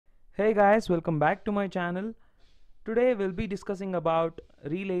Hey guys, welcome back to my channel. Today we'll be discussing about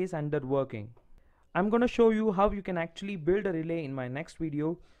relays and their working. I'm going to show you how you can actually build a relay in my next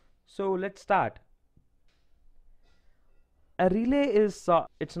video. So let's start. A relay is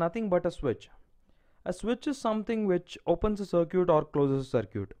it's nothing but a switch. A switch is something which opens a circuit or closes a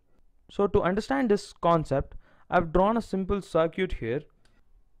circuit. So to understand this concept, I've drawn a simple circuit here.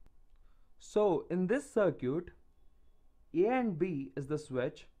 So in this circuit, A and B is the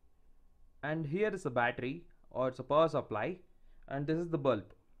switch, and here is a battery or it's a power supply, and this is the bulb.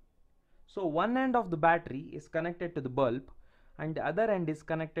 So one end of the battery is connected to the bulb and the other end is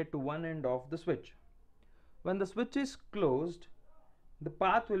connected to one end of the switch. When the switch is closed, the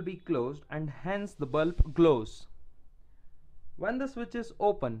path will be closed and hence the bulb glows. When the switch is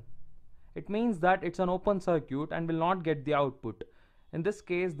open, it means that it's an open circuit and will not get the output. In this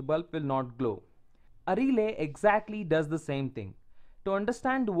case, the bulb will not glow. A relay exactly does the same thing. To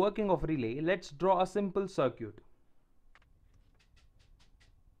understand the working of relay, let's draw a simple circuit.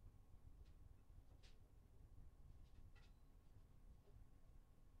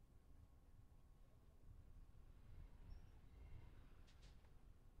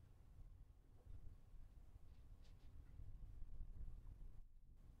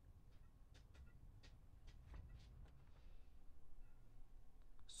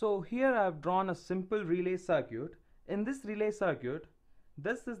 So here I have drawn a simple relay circuit. In this relay circuit,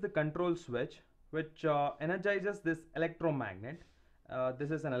 this is the control switch which energizes this electromagnet.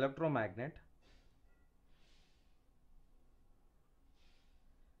 This is an electromagnet.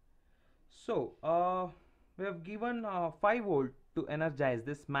 So we have given 5 volt to energize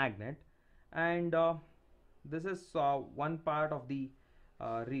this magnet, and this is one part of the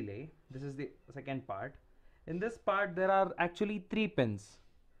relay. This is the second part. In this part there are actually 3 pins.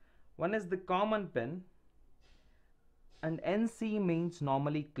 One is the common pin, and NC means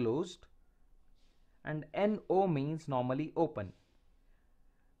normally closed and NO means normally open.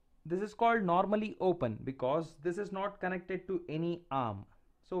 This is called normally open because this is not connected to any arm.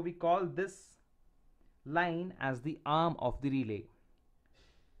 So we call this line as the arm of the relay.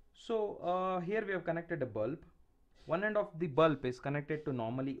 So here we have connected a bulb. One end of the bulb is connected to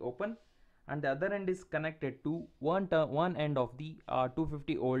normally open and the other end is connected to one end of the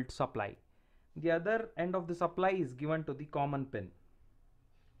 250 volt supply. The other end of the supply is given to the common pin.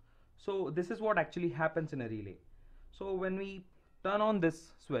 So this is what actually happens in a relay. So when we turn on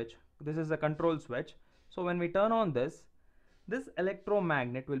this switch, this is a control switch. So when we turn on this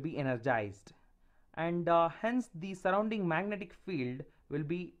electromagnet will be energized, and hence the surrounding magnetic field will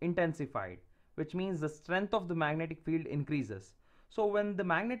be intensified, which means the strength of the magnetic field increases. So when the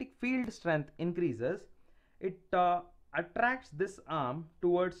magnetic field strength increases, it attracts this arm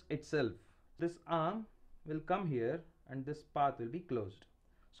towards itself. This arm will come here and this path will be closed.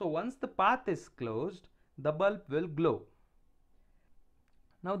 So once the path is closed, the bulb will glow.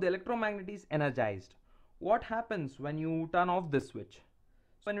 Now the electromagnet is energized. What happens when you turn off this switch?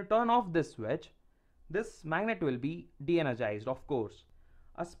 So when you turn off this switch, this magnet will be de-energized, of course.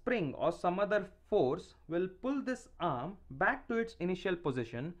 A spring or some other force will pull this arm back to its initial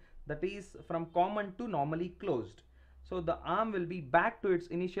position, that is from common to normally closed. So the arm will be back to its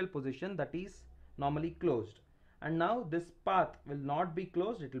initial position, that is normally closed. And now this path will not be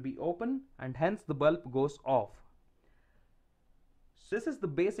closed, it will be open, and hence the bulb goes off. So this is the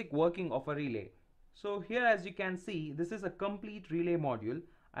basic working of a relay. So here, as you can see, this is a complete relay module.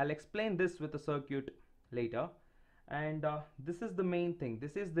 I'll explain this with a circuit later. And this is the main thing.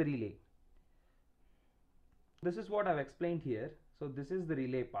 This is the relay. This is what I've explained here. So this is the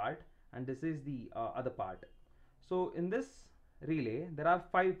relay part and this is the other part. So in this relay there are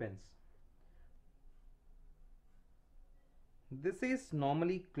 5 pins. This is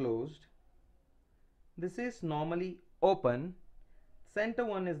normally closed, this is normally open, center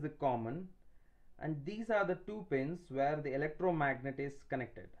one is the common, and these are the 2 pins where the electromagnet is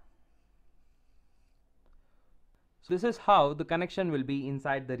connected. So this is how the connection will be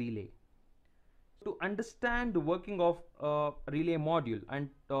inside the relay. To understand the working of a relay module and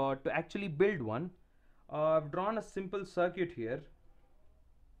to actually build one, I've drawn a simple circuit here.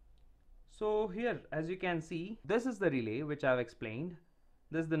 So here, as you can see, this is the relay which I've explained.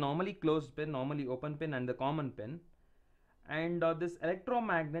 This is the normally closed pin, normally open pin, and the common pin. And this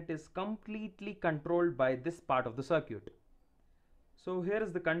electromagnet is completely controlled by this part of the circuit. So here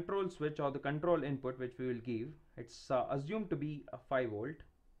is the control switch or the control input which we will give. It's assumed to be a 5 volt.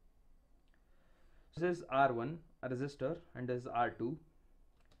 This is R1, a resistor, and this is R2.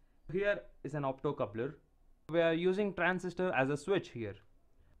 Here is an optocoupler. We are using transistor as a switch here.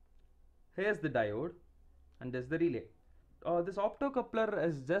 Here's the diode and this is the relay. This optocoupler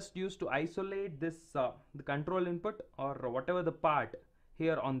is just used to isolate this the control input or whatever the part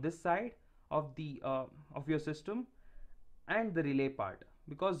here on this side of the of your system, and the relay part,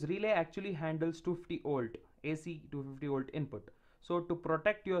 because relay actually handles 250 volt AC 250 volt input. So to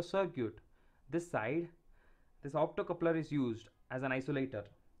protect your circuit, this side, this optocoupler is used as an isolator.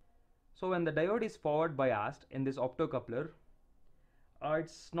 So when the diode is forward biased in this optocoupler,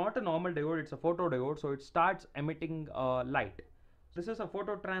 it's not a normal diode, it's a photodiode, so it starts emitting light. This is a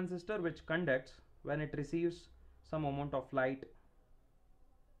phototransistor which conducts when it receives some amount of light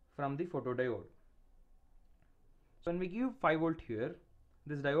from the photodiode. So when we give 5 volt here,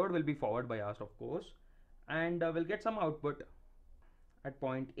 this diode will be forward biased, of course, and we'll get some output at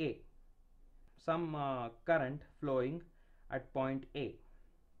point A, some current flowing at point A.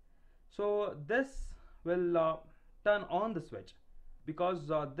 So this will turn on the switch,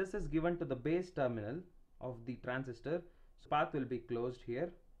 because this is given to the base terminal of the transistor. So path will be closed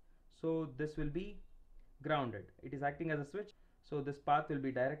here, so this will be grounded. It is acting as a switch, so this path will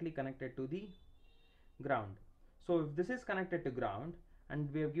be directly connected to the ground. So if this is connected to ground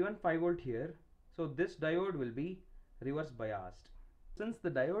and we have given 5 volt here, so this diode will be reverse biased. Since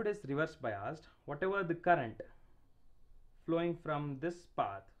the diode is reverse biased, whatever the current flowing from this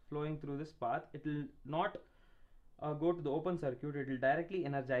path, flowing through this path, it will not go to the open circuit, it will directly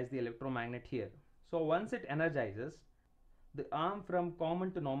energize the electromagnet here. So once it energizes, the arm from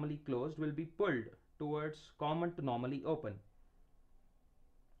common to normally closed will be pulled towards common to normally open.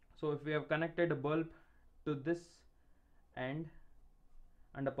 So if we have connected a bulb to this end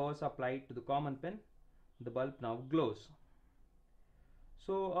and a power supply to the common pin, the bulb now glows.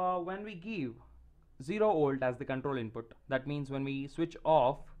 So when we give 0 volt as the control input, that means when we switch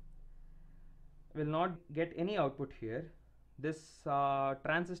off, will not get any output here. This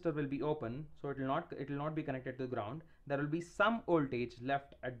transistor will be open, so it will not be connected to the ground. There will be some voltage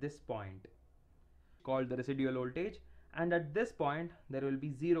left at this point, called the residual voltage, and at this point there will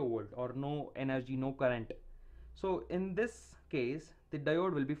be 0 volt or no energy, no current. So in this case, the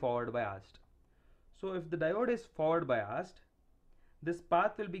diode will be forward biased. So if the diode is forward biased, this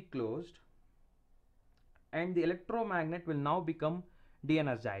path will be closed and the electromagnet will now become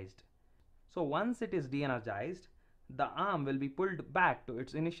de-energized. So once it is de-energized, the arm will be pulled back to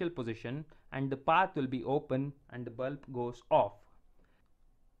its initial position and the path will be open and the bulb goes off.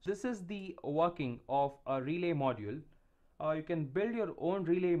 This is the working of a relay module. You can build your own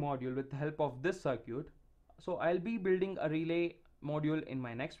relay module with the help of this circuit. So I'll be building a relay module in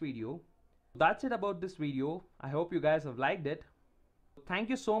my next video. That's it about this video. I hope you guys have liked it. Thank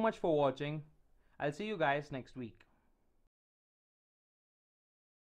you so much for watching. I'll see you guys next week.